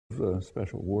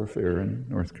Special Warfare in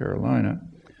North Carolina,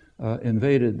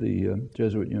 invaded the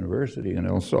Jesuit University in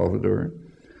El Salvador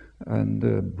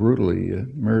and brutally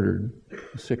murdered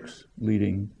 6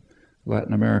 leading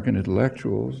Latin American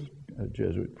intellectuals,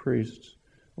 Jesuit priests,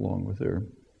 along with their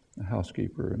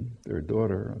housekeeper and their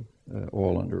daughter,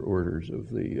 all under orders of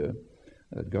the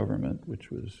government, which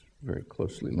was very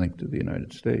closely linked to the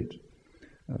United States,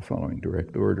 following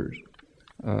direct orders.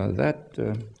 That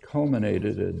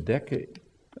culminated a decade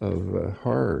of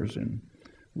horrors,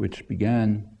 which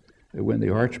began when the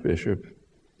Archbishop,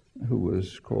 who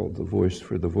was called the Voice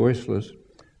for the Voiceless,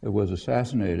 was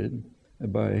assassinated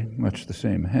by much the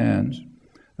same hands.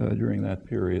 During that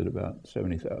period, about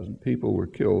 70,000 people were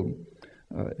killed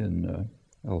in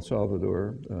El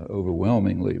Salvador,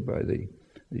 overwhelmingly by the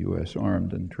U.S.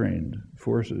 armed and trained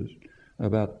forces.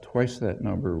 About twice that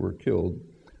number were killed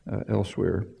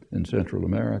elsewhere in Central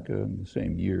America in the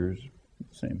same years,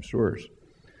 same source.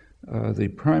 The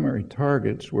primary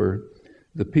targets were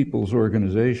the people's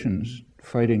organizations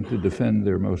fighting to defend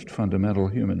their most fundamental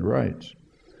human rights.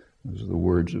 Those are the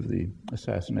words of the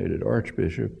assassinated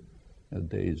Archbishop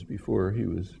days before he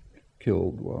was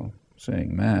killed while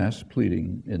saying Mass,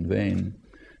 pleading in vain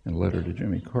in a letter to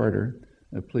Jimmy Carter,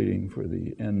 pleading for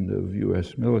the end of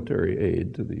U.S. military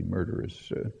aid to the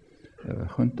murderous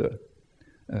junta.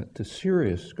 To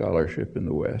serious scholarship in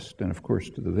the West, and of course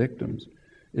to the victims,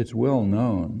 it's well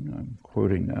known, I'm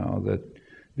quoting now, that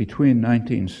between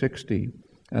 1960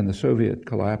 and the Soviet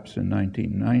collapse in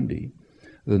 1990,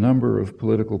 the number of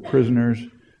political prisoners,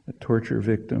 torture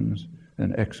victims,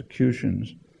 and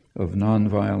executions of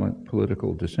nonviolent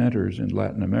political dissenters in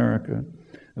Latin America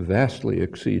vastly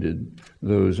exceeded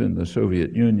those in the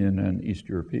Soviet Union and East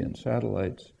European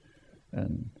satellites.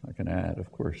 And I can add,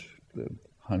 of course, the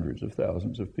hundreds of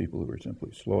thousands of people who were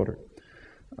simply slaughtered.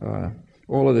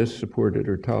 All of this, supported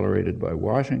or tolerated by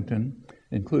Washington,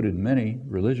 included many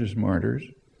religious martyrs,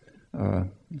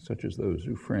 such as those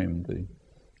who framed the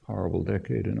horrible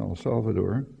decade in El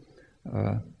Salvador,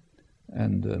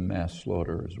 and mass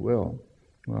slaughter as well.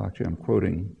 Well, actually, I'm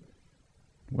quoting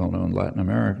well-known Latin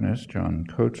Americanist John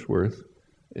Coatsworth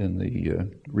in the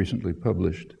recently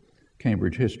published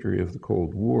Cambridge History of the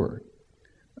Cold War.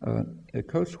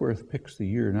 Coatsworth picks the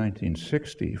year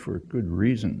 1960 for good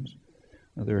reasons.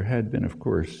 There had been, of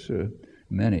course,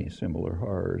 many similar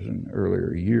horrors in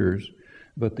earlier years,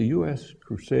 but the U.S.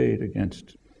 crusade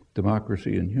against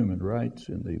democracy and human rights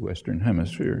in the Western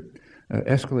Hemisphere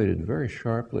escalated very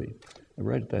sharply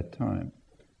right at that time,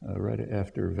 right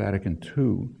after Vatican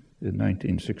II in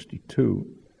 1962.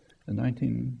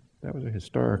 That was a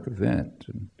historic event.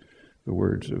 In the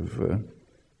words of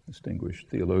distinguished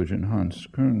theologian Hans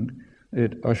Kung,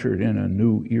 it ushered in a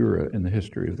new era in the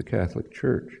history of the Catholic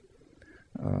Church.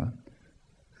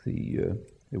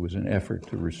 It was an effort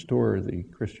to restore the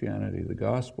Christianity of the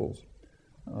Gospels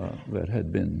that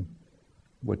had been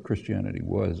what Christianity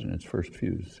was in its first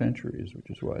few centuries, which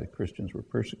is why Christians were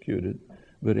persecuted,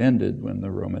 but ended when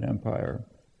the Roman Empire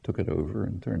took it over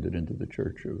and turned it into the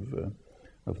church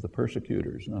of the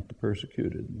persecutors, not the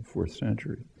persecuted, in the 4th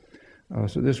century.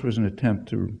 So this was an attempt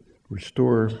to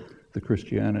restore the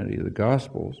Christianity of the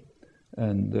Gospels,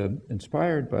 and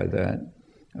inspired by that,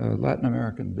 Latin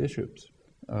American bishops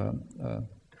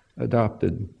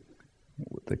adopted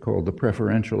what they called the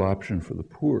preferential option for the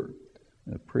poor.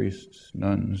 Priests,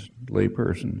 nuns,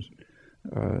 laypersons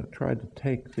tried to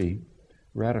take the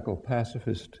radical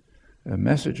pacifist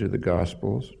message of the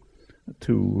Gospels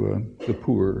to the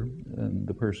poor and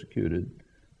the persecuted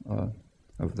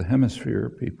of the hemisphere,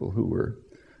 people who were,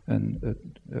 and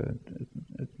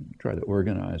try to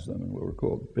organize them in what were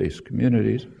called base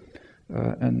communities,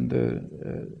 and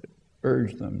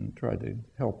urge them, try to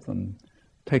help them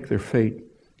take their fate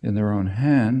in their own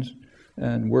hands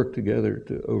and work together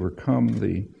to overcome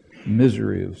the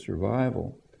misery of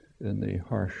survival in the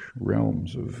harsh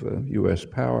realms of U.S.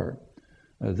 power.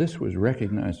 This was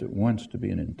recognized at once to be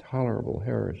an intolerable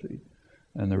heresy,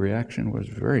 and the reaction was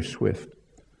very swift.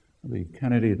 The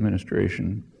Kennedy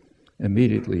administration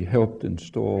immediately helped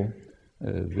install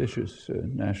a vicious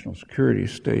national security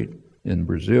state in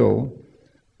Brazil.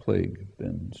 Plague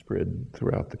then spread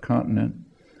throughout the continent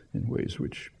in ways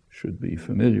which should be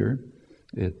familiar.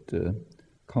 It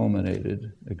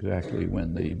culminated exactly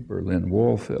when the Berlin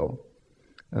Wall fell.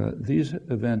 These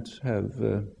events have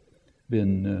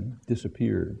been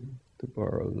disappeared, to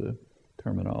borrow the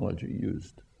terminology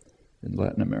used in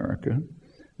Latin America.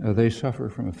 They suffer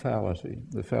from a fallacy,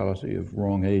 the fallacy of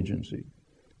wrong agency,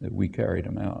 that we carried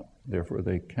them out. Therefore,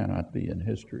 they cannot be in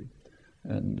history.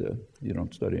 And you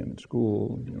don't study them in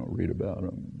school, you don't read about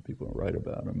them, people don't write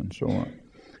about them, and so on.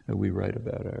 We write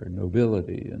about our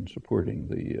nobility in supporting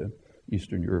the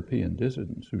Eastern European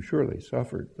dissidents who surely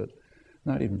suffered, but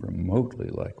not even remotely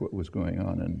like what was going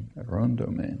on in our own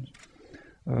domains.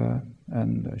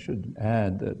 And I should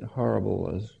add that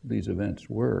horrible as these events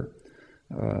were,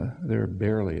 they're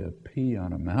barely a pea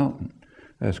on a mountain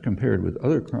as compared with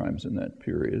other crimes in that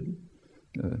period,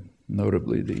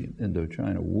 notably the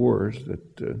Indochina Wars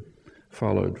that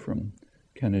followed from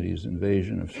Kennedy's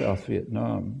invasion of South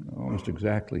Vietnam almost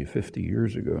exactly 50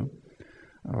 years ago.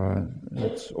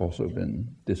 It's also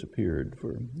been disappeared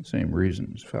for the same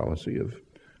reasons, fallacy of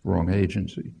wrong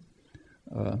agency.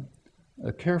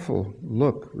 A careful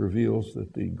look reveals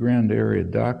that the grand area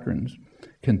doctrines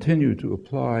continue to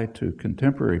apply to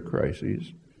contemporary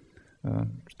crises.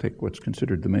 Let's take what's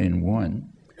considered the main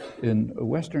one. In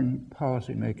Western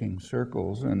policymaking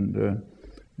circles and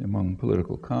among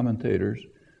political commentators,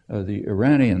 the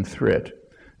Iranian threat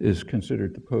is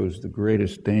considered to pose the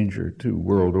greatest danger to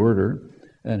world order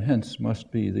and hence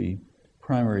must be the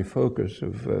primary focus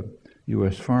of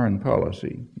U.S. foreign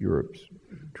policy. Europe's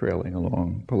trailing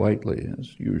along politely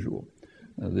as usual.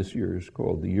 This year is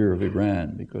called the Year of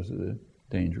Iran because of the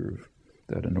danger of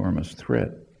that enormous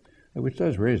threat, which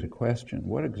does raise a question.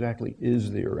 What exactly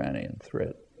is the Iranian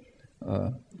threat?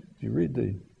 If you read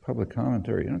the public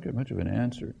commentary, you don't get much of an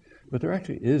answer. But there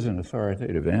actually is an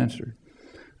authoritative answer,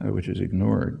 which is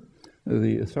ignored.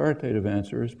 The authoritative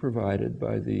answer is provided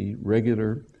by the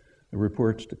regular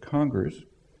reports to Congress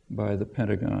by the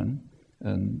Pentagon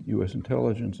and U.S.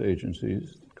 intelligence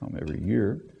agencies, come every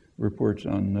year, reports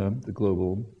on the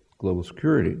global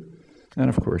security. And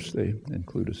of course, they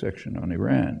include a section on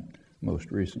Iran. Most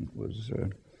recent was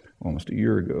almost a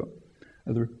year ago.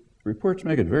 The reports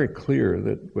make it very clear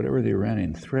that whatever the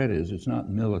Iranian threat is, it's not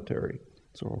military.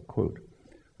 So I'll quote,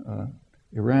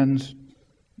 Iran's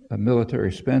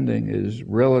military spending is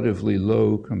relatively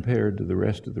low compared to the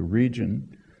rest of the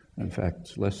region. In fact,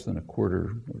 it's less than a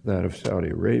quarter of that of Saudi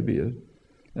Arabia,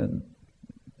 and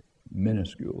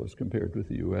minuscule as compared with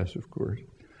the U.S., of course.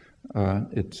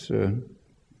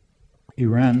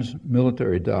 Iran's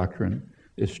military doctrine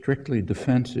is strictly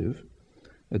defensive,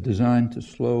 designed to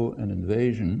slow an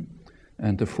invasion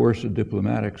and to force a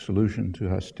diplomatic solution to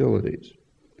hostilities.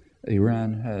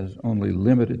 Iran has only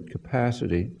limited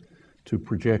capacity to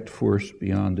project force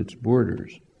beyond its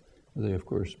borders. They, of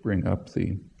course, bring up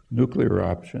the nuclear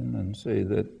option and say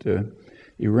that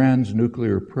Iran's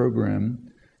nuclear program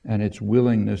and its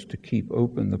willingness to keep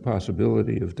open the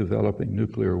possibility of developing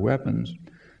nuclear weapons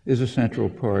is a central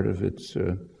part of its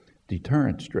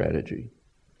deterrent strategy.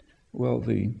 Well,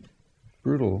 the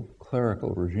brutal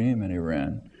clerical regime in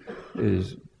Iran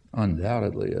is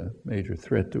undoubtedly a major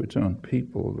threat to its own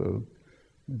people, though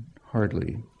it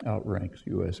hardly outranks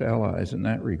U.S. allies in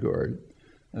that regard.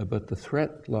 But the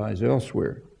threat lies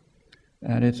elsewhere,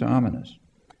 and it's ominous.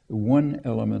 One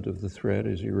element of the threat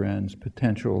is Iran's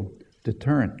potential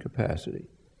deterrent capacity.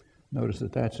 Notice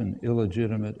that that's an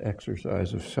illegitimate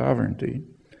exercise of sovereignty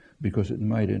because it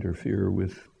might interfere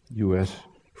with U.S.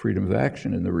 freedom of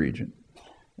action in the region.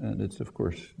 And it's, of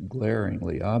course,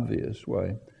 glaringly obvious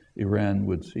why Iran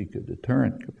would seek a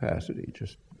deterrent capacity.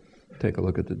 Just take a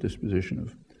look at the disposition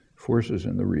of forces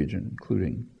in the region,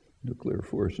 including nuclear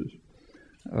forces.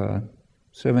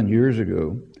 7 years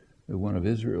ago, one of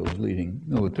Israel's leading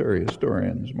military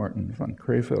historians, Martin von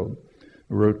Crefeld,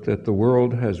 wrote that the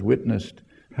world has witnessed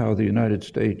how the United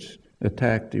States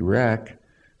attacked Iraq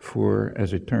for,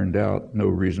 as it turned out, no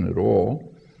reason at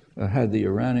all. Had the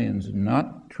Iranians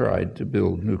not tried to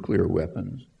build nuclear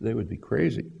weapons, they would be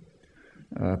crazy.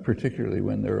 Particularly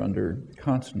when they're under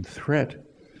constant threat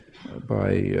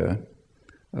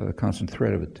constant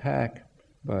threat of attack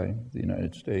by the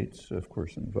United States, of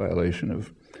course, in violation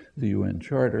of the UN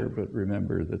Charter, but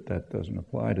remember that that doesn't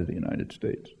apply to the United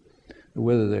States.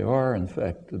 Whether they are, in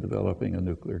fact, developing a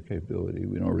nuclear capability,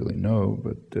 we don't really know,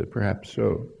 but perhaps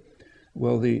so.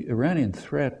 Well, the Iranian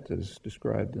threat, as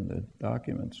described in the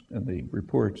documents and the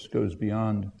reports, goes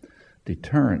beyond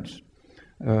deterrence.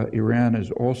 Iran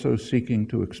is also seeking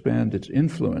to expand its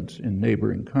influence in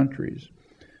neighboring countries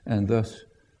and thus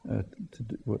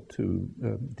to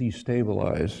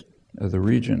destabilize the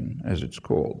region, as it's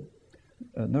called.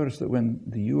 Notice that when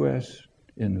the U.S.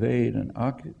 invades and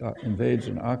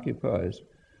occupies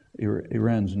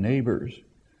Iran's neighbors,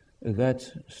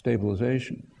 that's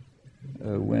stabilization.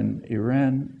 When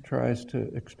Iran tries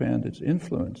to expand its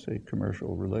influence, say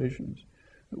commercial relations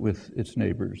with its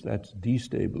neighbors, that's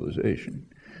destabilization.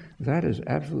 That is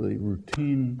absolutely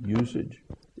routine usage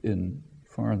in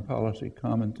foreign policy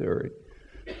commentary.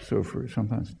 So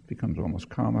sometimes it becomes almost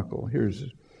comical. Here's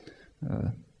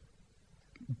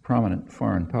prominent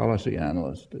foreign policy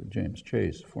analyst, James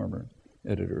Chase, former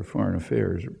editor of Foreign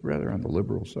Affairs, rather on the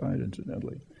liberal side,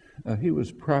 incidentally. He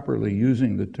was properly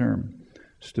using the term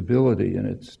stability in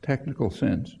its technical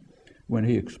sense when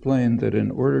he explained that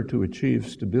in order to achieve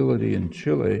stability in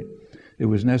Chile, it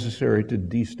was necessary to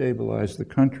destabilize the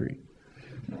country,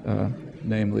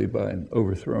 namely by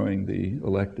overthrowing the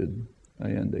elected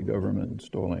Allende government,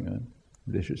 installing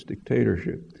a vicious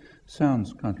dictatorship.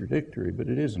 Sounds contradictory, but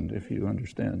it isn't if you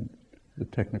understand the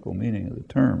technical meaning of the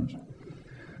terms.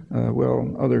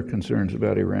 Well, other concerns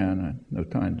about Iran, I have no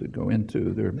time to go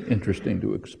into. They're interesting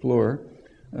to explore,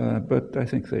 but I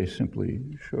think they simply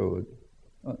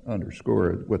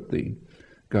underscore what the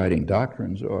guiding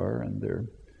doctrines are and their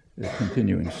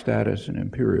continuing status in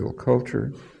imperial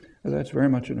culture. That's very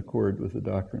much in accord with the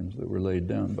doctrines that were laid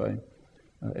down by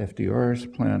FDR's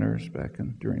planners back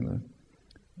during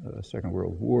the Second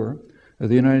World War.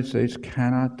 The United States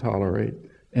cannot tolerate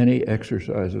any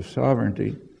exercise of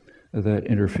sovereignty that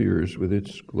interferes with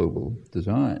its global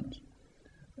designs.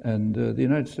 And the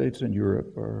United States and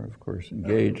Europe are, of course,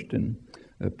 engaged in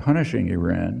punishing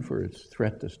Iran for its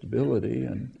threat to stability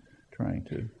and trying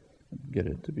to get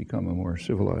it to become a more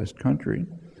civilized country.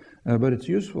 But it's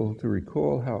useful to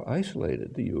recall how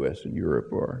isolated the US and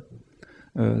Europe are.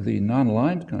 The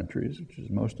non-aligned countries, which is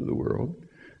most of the world,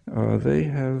 they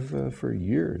have for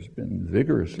years been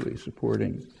vigorously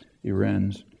supporting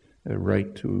Iran's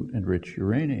right to enrich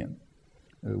uranium.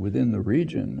 Within the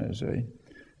region, as I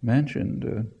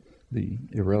mentioned, the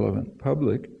irrelevant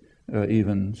public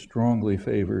even strongly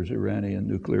favors Iranian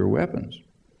nuclear weapons.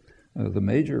 The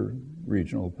major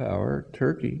regional power,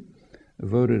 Turkey,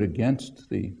 voted against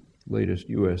the latest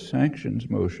U.S. sanctions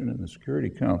motion in the Security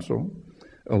Council,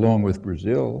 along with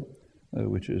Brazil,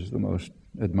 which is the most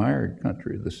admired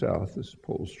country of the South, as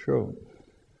polls show.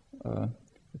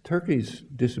 Turkey's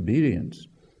disobedience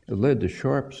led to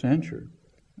sharp censure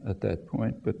at that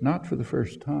point, but not for the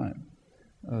first time.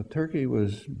 Turkey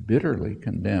was bitterly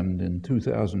condemned in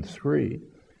 2003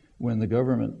 when the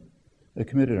government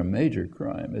committed a major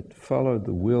crime. It followed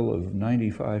the will of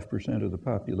 95% of the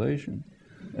population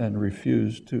and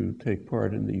refused to take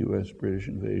part in the U.S.-British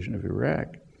invasion of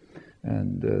Iraq.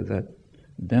 And that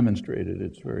demonstrated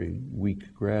its very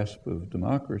weak grasp of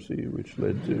democracy, which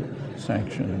led to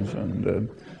sanctions and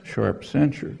sharp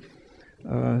censure.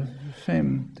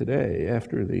 Same today,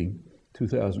 after the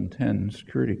 2010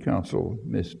 Security Council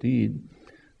misdeed,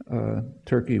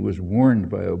 Turkey was warned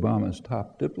by Obama's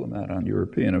top diplomat on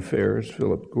European affairs,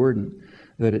 Philip Gordon,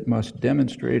 that it must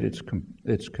demonstrate its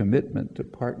commitment to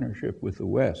partnership with the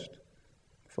West,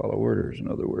 follow orders, in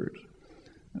other words.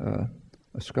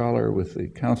 A scholar with the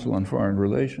Council on Foreign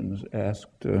Relations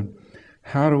asked,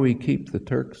 how do we keep the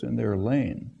Turks in their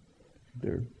lane?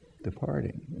 They're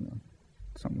departing,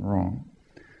 something wrong.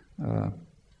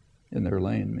 In their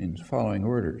lane means following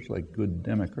orders, like good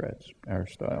Democrats, our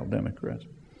style Democrats.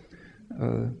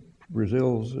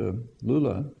 Brazil's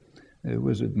Lula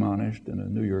was admonished in a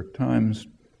New York Times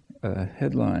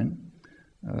headline.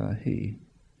 He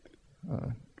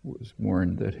was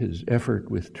warned that his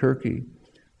effort with Turkey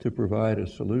to provide a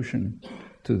solution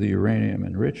to the uranium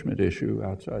enrichment issue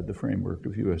outside the framework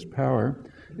of U.S. power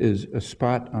is a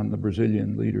spot on the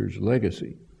Brazilian leader's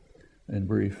legacy. In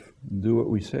brief, do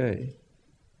what we say.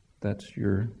 That's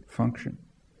your function.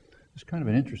 There's kind of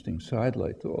an interesting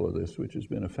sidelight to all of this, which has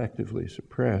been effectively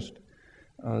suppressed.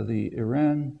 The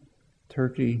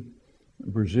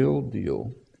Iran-Turkey-Brazil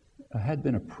deal had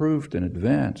been approved in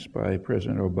advance by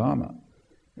President Obama,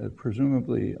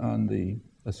 presumably on the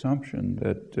assumption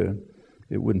that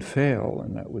it wouldn't fail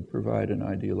and that would provide an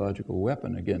ideological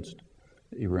weapon against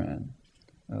Iran.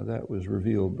 That was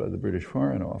revealed by the British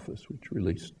Foreign Office, which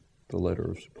released the letter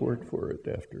of support for it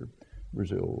after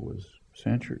Brazil was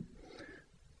censured.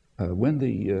 When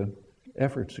the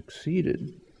effort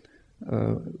succeeded,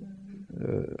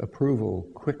 approval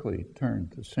quickly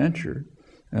turned to censure,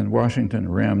 and Washington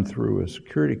rammed through a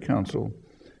Security Council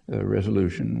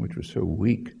resolution which was so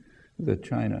weak that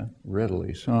China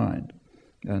readily signed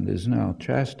and is now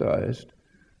chastised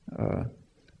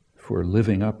for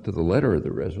living up to the letter of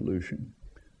the resolution,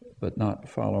 but not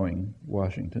following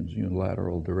Washington's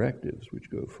unilateral directives,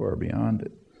 which go far beyond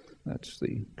it. That's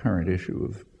the current issue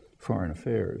of Foreign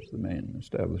Affairs, the main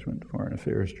establishment Foreign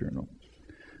Affairs journal.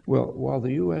 Well, while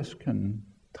the U.S. can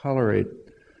tolerate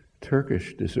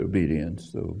Turkish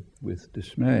disobedience, though with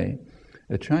dismay,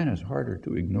 China's harder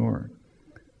to ignore.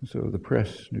 So the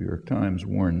press, New York Times,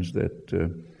 warns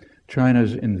that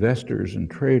China's investors and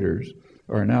traders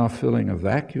are now filling a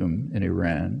vacuum in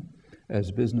Iran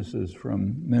as businesses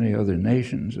from many other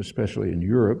nations, especially in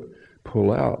Europe,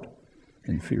 pull out.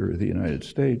 in fear of the United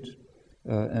States.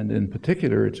 And in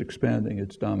particular, it's expanding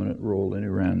its dominant role in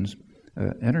Iran's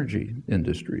energy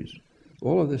industries.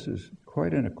 All of this is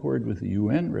quite in accord with the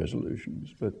UN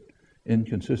resolutions, but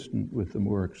inconsistent with the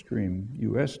more extreme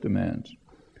US demands,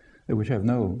 which have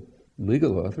no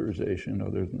legal authorization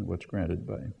other than what's granted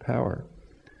by power.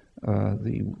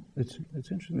 It's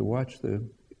interesting to watch the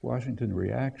Washington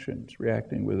reactions,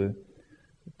 reacting with a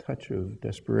touch of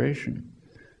desperation.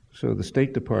 So the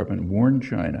State Department warned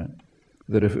China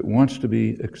that if it wants to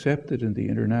be accepted in the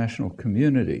international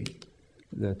community,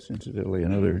 that's incidentally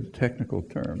another technical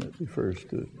term that refers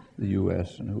to the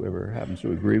US and whoever happens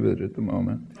to agree with it at the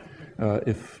moment.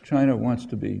 If China wants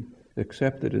to be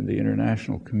accepted in the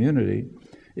international community,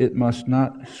 it must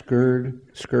not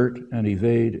skirt and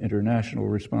evade international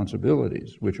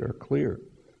responsibilities, which are clear,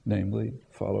 namely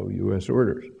follow US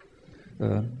orders.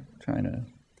 China,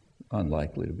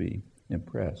 unlikely to be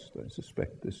impressed. I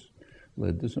suspect this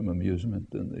led to some amusement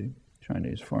in the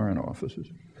Chinese foreign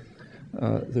offices.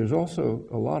 There's also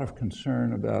a lot of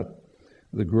concern about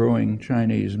the growing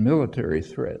Chinese military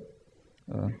threat.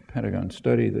 A Pentagon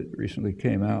study that recently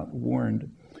came out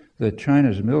warned that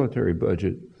China's military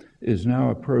budget is now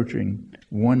approaching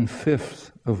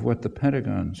 1/5 of what the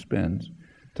Pentagon spends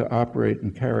to operate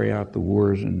and carry out the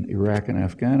wars in Iraq and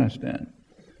Afghanistan.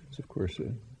 It's, of course,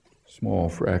 a small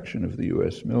fraction of the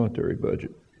US military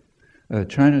budget.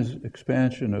 China's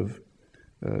expansion of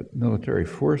military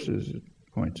forces, it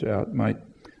points out, might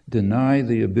deny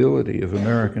the ability of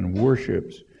American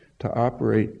warships to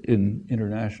operate in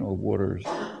international waters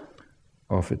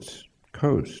off its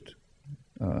coast,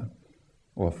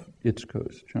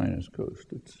 China's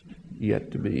coast. It's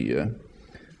yet to be,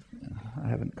 I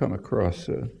haven't come across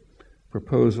a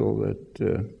proposal that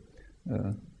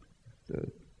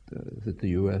the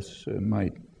U.S.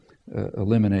 might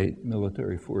eliminate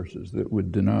military forces that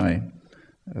would deny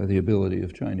the ability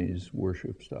of Chinese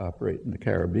warships to operate in the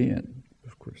Caribbean.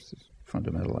 Of course, there's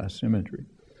fundamental asymmetry.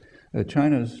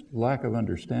 China's lack of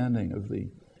understanding of the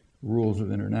rules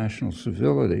of international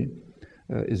civility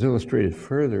is illustrated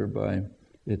further by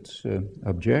its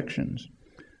objections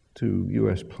to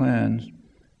U.S. plans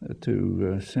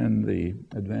to send the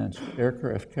advanced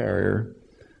aircraft carrier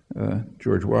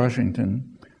George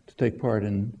Washington to take part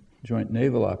in joint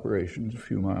naval operations a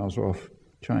few miles off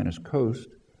China's coast,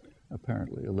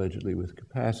 apparently, allegedly with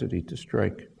capacity to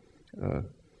strike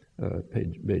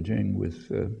Beijing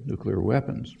with nuclear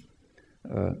weapons.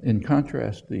 In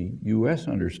contrast, the U.S.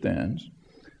 understands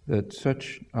that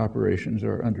such operations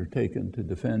are undertaken to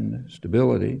defend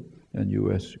stability and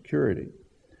U.S. security.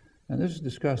 And this is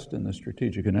discussed in the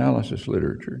strategic analysis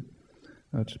literature.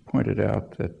 It's pointed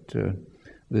out that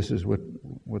this is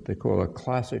what they call a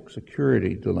classic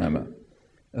security dilemma.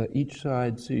 Each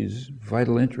side sees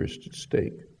vital interest at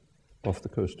stake off the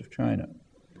coast of China.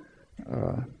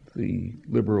 The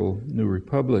liberal New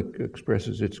Republic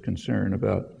expresses its concern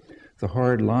about the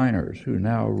hardliners who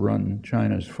now run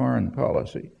China's foreign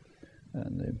policy.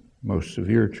 And the most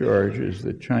severe charge is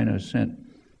that China sent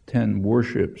 10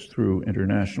 warships through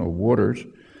international waters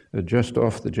just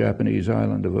off the Japanese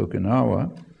island of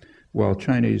Okinawa, while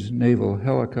Chinese naval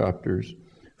helicopters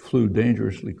flew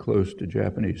dangerously close to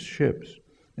Japanese ships.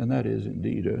 And that is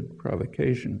indeed a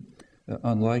provocation,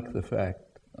 unlike the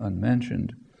fact,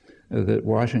 unmentioned, that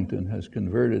Washington has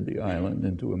converted the island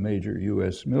into a major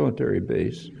U.S. military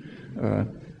base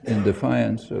in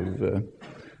defiance of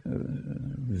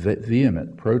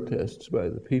vehement protests by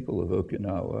the people of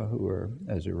Okinawa, who are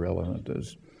as irrelevant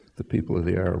as the people of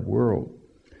the Arab world.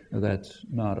 That's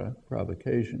not a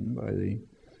provocation by the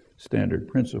standard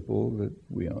principle that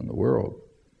we own the world.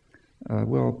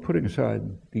 Well, putting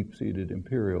aside deep-seated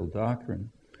imperial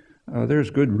doctrine, there's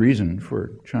good reason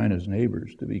for China's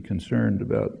neighbors to be concerned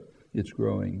about its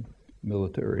growing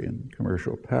military and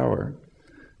commercial power.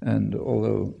 And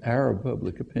although Arab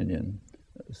public opinion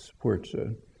supports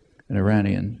an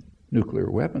Iranian nuclear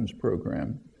weapons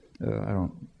program, I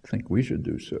don't think we should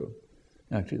do so.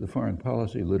 Actually, the foreign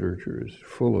policy literature is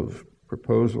full of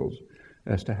proposals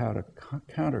as to how to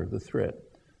counter the threat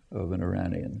of an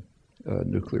Iranian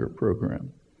nuclear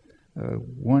program.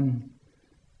 One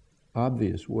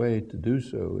obvious way to do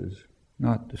so is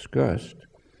not discussed,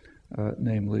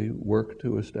 namely work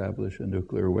to establish a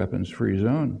nuclear weapons-free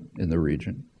zone in the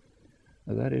region.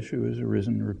 That issue has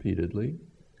arisen repeatedly.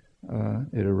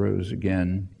 It arose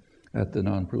again at the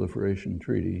Non-Proliferation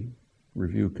Treaty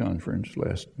Review Conference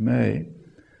last May.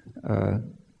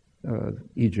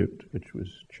 Egypt, which was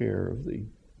chair of the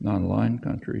non-aligned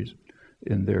countries,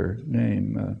 in their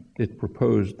name, it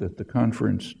proposed that the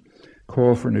conference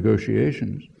call for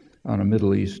negotiations on a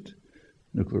Middle East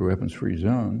nuclear weapons-free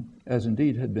zone, as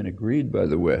indeed had been agreed by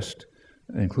the West,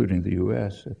 including the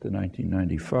US, at the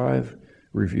 1995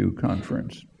 Review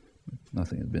Conference.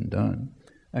 Nothing had been done.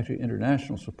 Actually,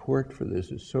 international support for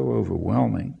this is so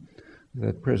overwhelming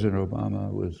that President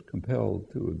Obama was compelled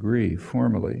to agree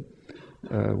formally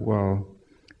while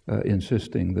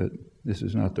insisting that this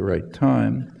is not the right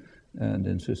time and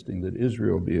insisting that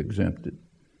Israel be exempted.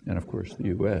 And of course the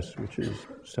US, which is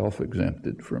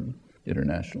self-exempted from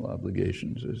international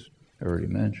obligations, as I already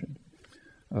mentioned.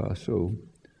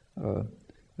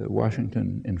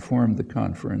 Washington informed the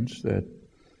conference that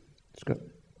it's got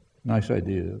a nice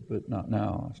idea, but not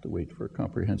now. It has to wait for a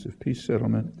comprehensive peace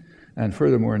settlement. And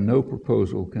furthermore, no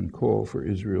proposal can call for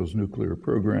Israel's nuclear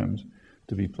programs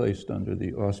to be placed under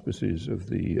the auspices of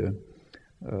the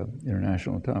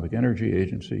International Atomic Energy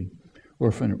Agency,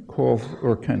 or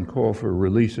can call for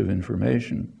release of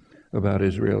information about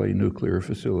Israeli nuclear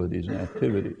facilities and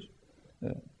activities.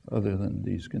 Other than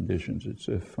these conditions, it's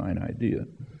a fine idea.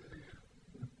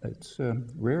 It's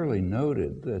rarely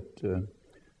noted that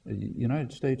the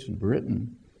United States and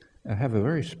Britain have a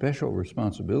very special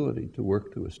responsibility to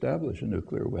work to establish a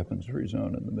nuclear weapons-free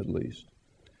zone in the Middle East.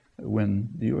 When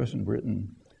the US and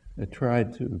Britain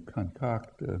tried to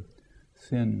concoct a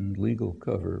thin legal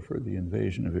cover for the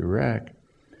invasion of Iraq,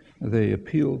 they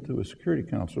appealed to a Security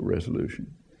Council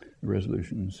resolution,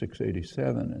 Resolution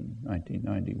 687 in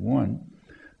 1991,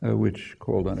 which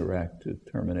called on Iraq to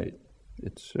terminate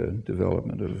its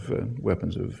development of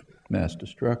weapons of mass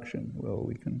destruction. Well,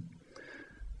 we can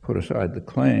put aside the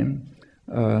claim,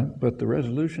 but the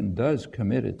resolution does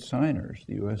commit its signers,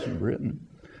 the US and Britain,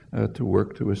 to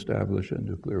work to establish a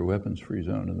nuclear weapons-free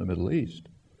zone in the Middle East.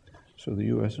 So the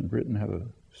US and Britain have a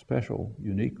special,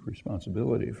 unique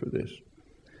responsibility for this.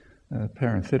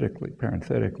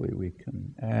 Parenthetically, we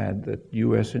can add that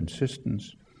US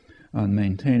insistence on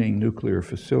maintaining nuclear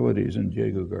facilities in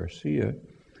Diego Garcia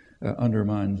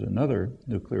undermines another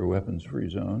nuclear weapons-free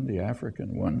zone, the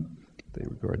African one. They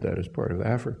regard that as part of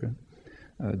Africa.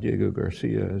 Diego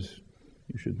Garcia, as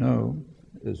you should know,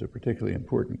 is a particularly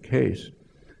important case.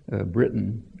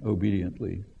 Britain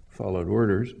obediently followed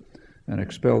orders and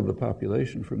expelled the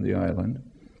population from the island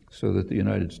so that the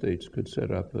United States could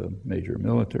set up a major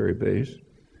military base,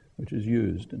 which is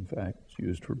used, in fact, it's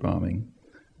used for bombing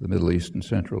the Middle East and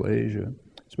Central Asia.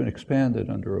 It's been expanded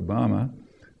under Obama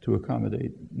to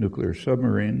accommodate nuclear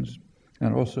submarines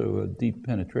and also deep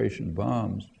penetration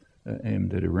bombs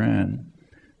aimed at Iran.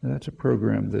 And that's a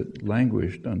program that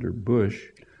languished under Bush,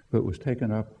 but was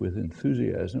taken up with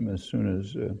enthusiasm as soon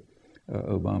as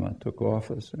Obama took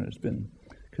office, and it's been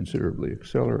considerably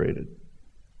accelerated.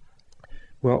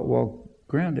 Well, while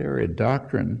grand area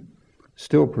doctrine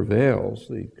still prevails,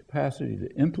 the capacity to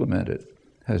implement it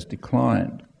has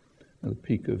declined. The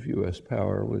peak of US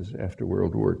power was after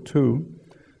World War II,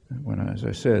 when, as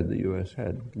I said, the US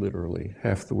had literally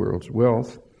half the world's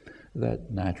wealth.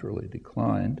 That naturally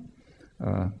declined.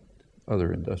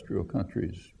 Other industrial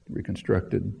countries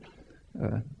reconstructed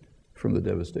from the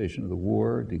devastation of the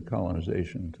war.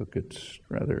 Decolonization took its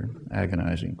rather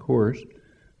agonizing course.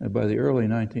 And by the early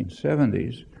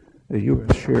 1970s, the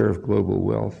US share of global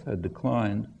wealth had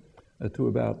declined to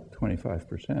about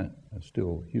 25%.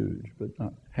 Still huge, but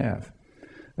not half.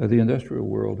 The industrial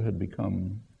world had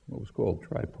become what was called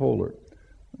tripolar.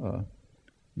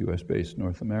 US-based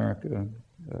North America,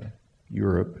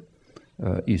 Europe,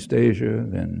 East Asia,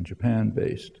 then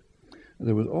Japan-based.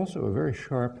 There was also a very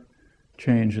sharp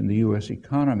change in the US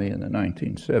economy in the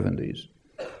 1970s,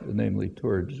 namely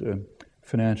towards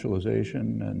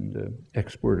financialization and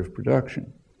export of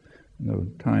production. No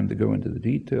time to go into the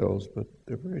details, but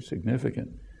they're very significant.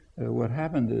 What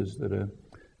happened is that a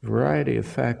variety of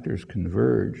factors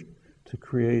converged to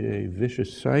create a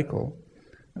vicious cycle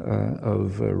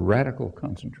of radical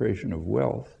concentration of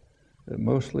wealth,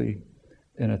 mostly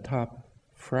in a top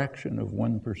fraction of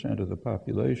 1% of the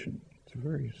population. It's a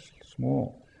very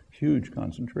small, huge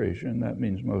concentration. That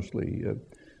means mostly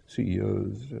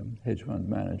CEOs, hedge fund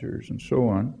managers, and so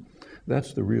on.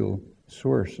 That's the real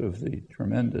source of the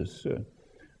tremendous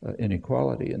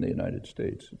inequality in the United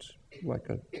States. It's like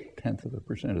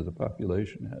 0.1% of the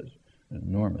population has an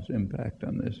enormous impact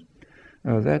on this.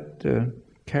 That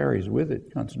carries with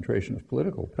it concentration of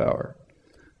political power,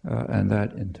 and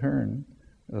that in turn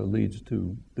leads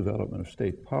to development of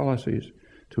state policies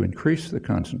to increase the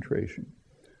concentration.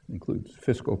 It includes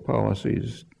fiscal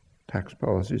policies, tax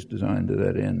policies designed to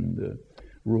that end,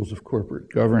 rules of corporate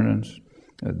governance,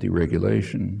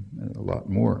 deregulation, and a lot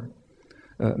more.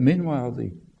 Meanwhile,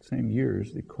 the same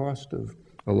years, the cost of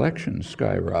elections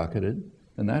skyrocketed,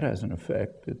 and that has an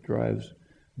effect. It drives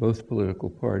both political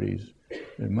parties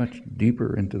They're much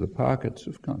deeper into the pockets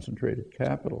of concentrated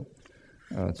capital.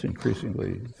 It's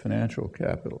increasingly financial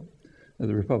capital.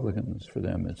 The Republicans, for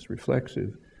them, it's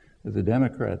reflexive. The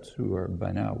Democrats, who are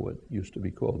by now what used to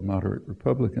be called moderate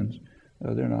Republicans,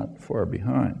 they're not far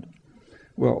behind.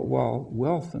 Well, while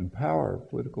wealth and power,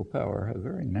 political power, have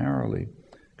very narrowly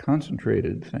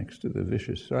concentrated thanks to the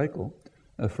vicious cycle,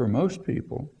 for most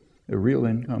people, their real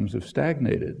incomes have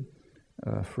stagnated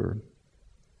for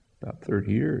about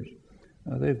 30 years.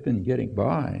 They've been getting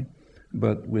by,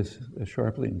 but with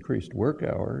sharply increased work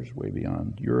hours, way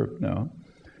beyond Europe now,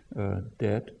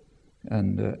 debt,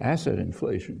 and asset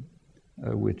inflation,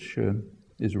 which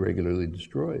is regularly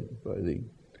destroyed by the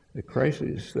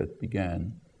crises that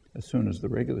began as soon as the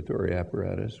regulatory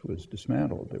apparatus was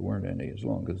dismantled. There weren't any as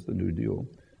long as the New Deal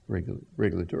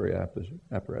regulatory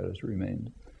apparatus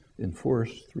remained in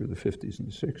force through the 50s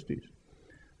and the 60s.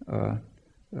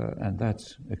 And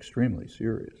that's extremely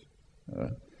serious.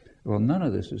 Well, none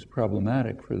of this is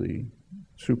problematic for the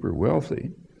super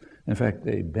wealthy. In fact,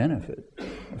 they benefit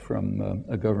from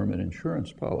a government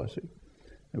insurance policy,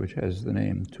 which has the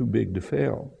name too big to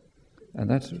fail. And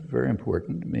that's very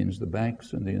important. It means the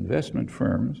banks and the investment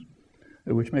firms,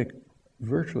 which make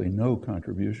virtually no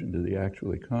contribution to the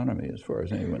actual economy as far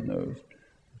as anyone knows.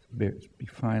 It's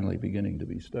finally beginning to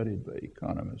be studied by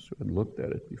economists who had looked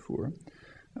at it before.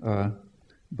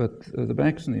 But the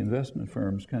banks and the investment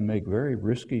firms can make very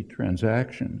risky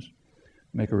transactions.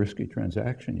 Make a risky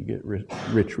transaction, you get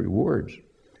rich rewards.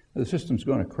 The system's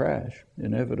going to crash,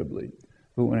 inevitably.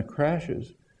 But when it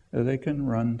crashes, they can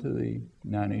run to the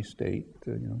nanny state,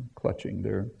 clutching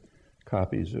their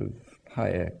copies of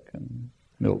Hayek and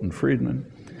Milton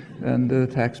Friedman, and the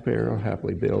taxpayer will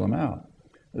happily bail them out.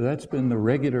 That's been the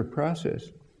regular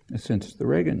process since the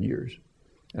Reagan years,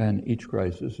 and each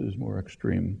crisis is more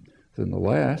extreme than the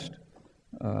last,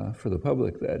 for the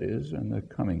public that is, and the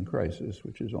coming crisis,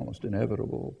 which is almost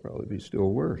inevitable, will probably be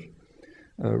still worse.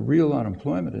 Real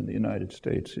unemployment in the United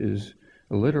States is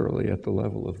literally at the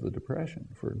level of the Depression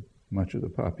for much of the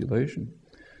population.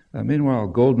 Meanwhile,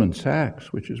 Goldman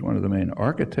Sachs, which is one of the main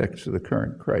architects of the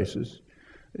current crisis,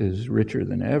 is richer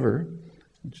than ever.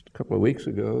 Just a couple of weeks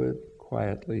ago, it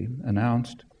quietly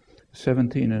announced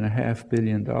 $17.5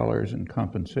 billion in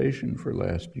compensation for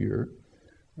last year.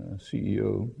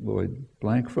 CEO Lloyd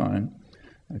Blankfein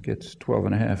gets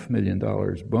 $12.5 million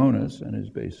bonus, and his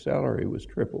base salary was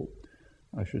tripled.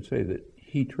 I should say that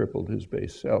he tripled his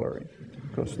base salary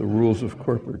because the rules of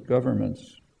corporate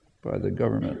governance by the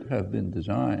government have been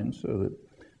designed so that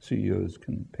CEOs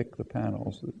can pick the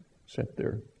panels that set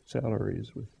their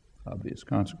salaries with obvious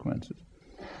consequences.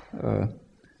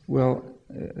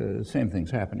 Same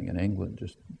thing's happening in England.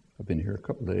 I've been here a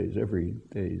couple of days. Every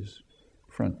day's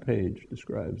front page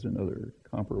describes another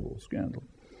comparable scandal.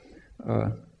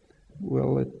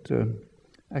 It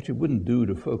actually wouldn't do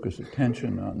to focus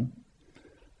attention on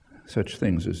such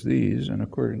things as these, and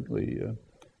accordingly,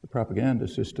 the propaganda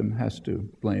system has to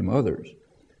blame others.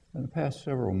 In the past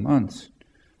several months,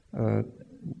 there's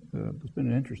been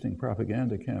an interesting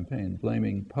propaganda campaign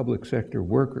blaming public sector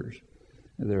workers.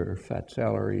 Their fat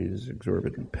salaries,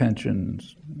 exorbitant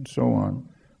pensions, and so on,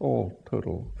 all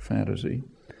total fantasy.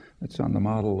 It's on the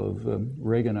model of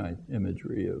Reaganite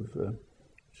imagery of,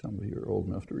 some of you are old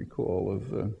enough to recall,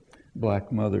 of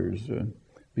black mothers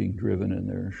being driven in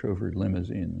their chauffeured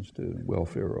limousines to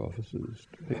welfare offices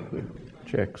to pick the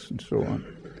checks and so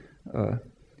on.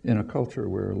 In a culture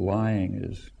where lying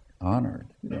is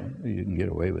honored, you can get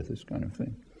away with this kind of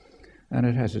thing. And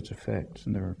it has its effects,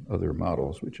 and there are other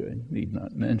models which I need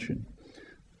not mention,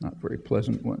 not very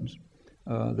pleasant ones.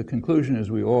 The conclusion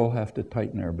is we all have to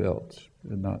tighten our belts,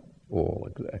 and not all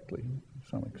exactly,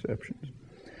 some exceptions.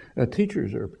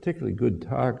 Teachers are a particularly good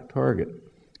target,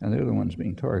 and they're the ones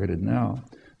being targeted now.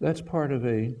 That's part of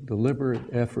a deliberate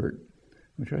effort,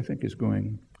 which I think is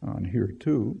going on here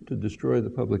too, to destroy the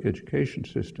public education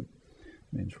system.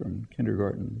 It means from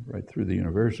kindergarten right through the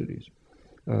universities,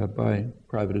 by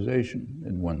privatization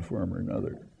in one form or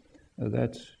another.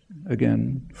 That's,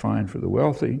 again, fine for the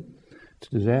wealthy. It's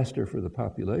a disaster for the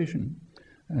population,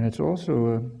 and it's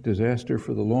also a disaster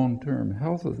for the long-term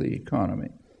health of the economy.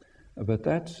 But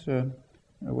that's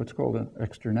what's called an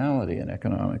externality in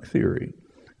economic theory.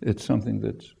 It's something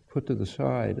that's put to the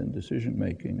side in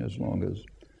decision-making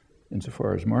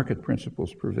insofar as market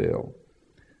principles prevail.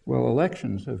 Well,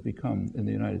 elections have become, in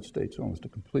the United States, almost a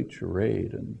complete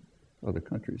charade, and other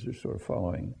countries are sort of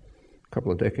following a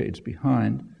couple of decades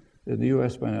behind. In the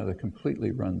U.S., by now, they're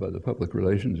completely run by the public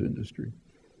relations industry.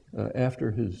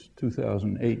 After his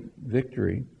 2008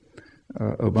 victory,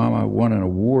 Obama won an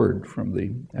award from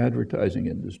the advertising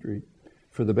industry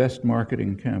for the best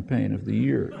marketing campaign of the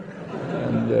year.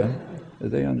 And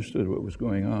they understood what was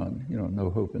going on, no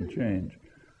hope and change.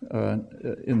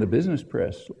 In the business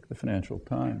press, like the Financial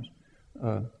Times,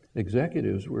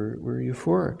 executives were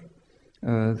euphoric.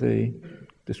 They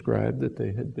described that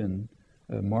they had been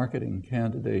marketing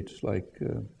candidates like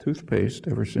toothpaste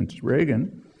ever since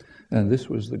Reagan, and this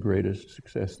was the greatest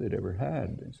success they'd ever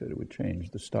had. They said it would change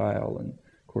the style in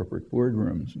corporate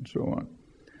boardrooms and so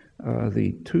on.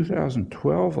 The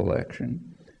 2012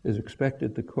 election is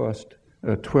expected to cost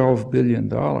 $12 billion.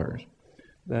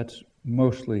 That's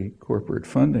mostly corporate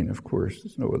funding, of course.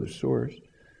 There's no other source.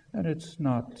 And it's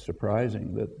not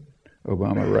surprising that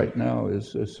Obama right now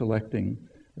is selecting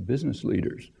business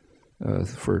leaders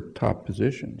for top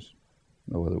positions.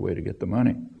 No other way to get the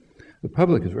money. The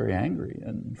public is very angry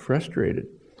and frustrated,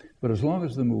 but as long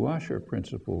as the Muasher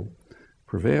principle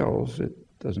prevails, it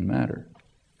doesn't matter.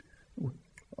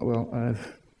 Well,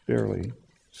 I've barely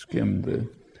skimmed the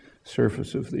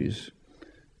surface of these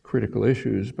critical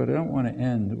issues, but I don't want to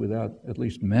end without at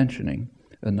least mentioning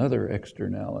another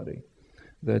externality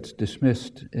that's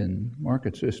dismissed in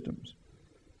market systems.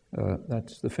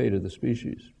 That's the fate of the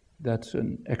species. That's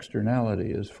an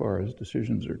externality as far as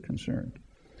decisions are concerned.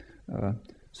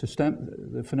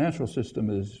 The financial system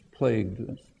is plagued,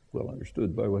 well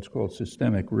understood, by what's called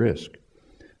systemic risk.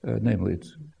 Namely,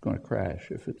 it's going to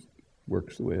crash if it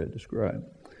works the way I described.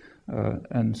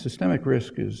 And systemic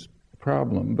risk is a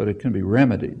problem, but it can be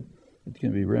remedied. It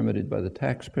can be remedied by the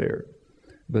taxpayer.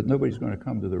 But nobody's going to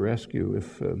come to the rescue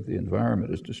if the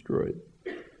environment is destroyed.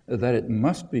 That it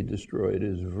must be destroyed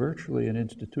is virtually an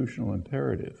institutional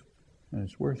imperative, and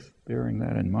it's worth bearing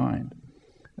that in mind.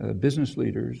 Business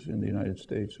leaders in the United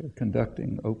States are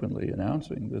openly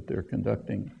announcing that they're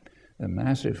conducting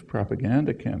massive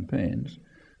propaganda campaigns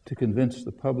to convince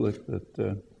the public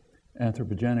that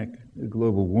anthropogenic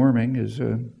global warming is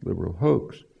a liberal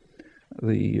hoax.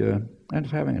 And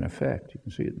it's having an effect. You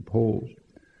can see it in polls.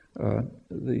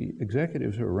 The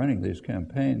executives who are running these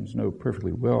campaigns know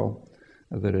perfectly well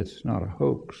that it's not a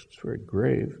hoax. It's very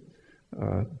grave.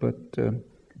 But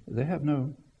they have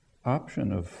no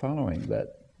option of following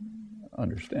that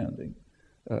understanding.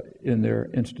 In their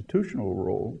institutional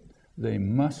role, they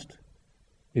must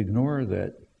ignore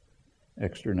that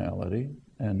externality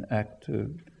and act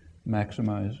to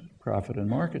maximize profit and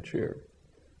market share.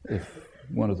 If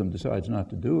one of them decides not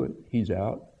to do it, he's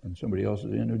out, and somebody else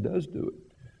is in who does do it.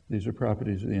 These are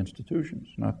properties of the institutions,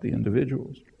 not the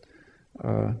individuals.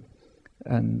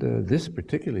 This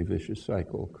particularly vicious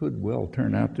cycle could well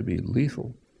turn out to be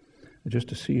lethal. Just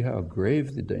to see how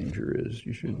grave the danger is,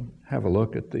 you should have a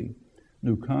look at the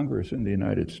new Congress in the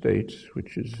United States,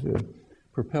 which is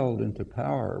propelled into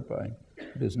power by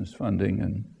business funding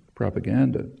and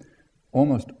propaganda.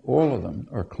 Almost all of them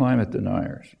are climate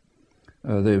deniers.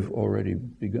 They've already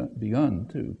begun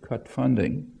to cut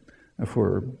funding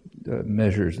for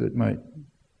measures that might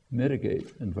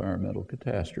mitigate environmental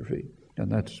catastrophe,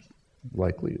 and that's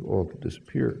likely all to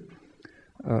disappear.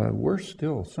 Worse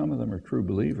still, some of them are true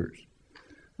believers.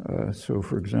 So,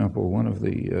 for example, one of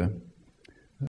the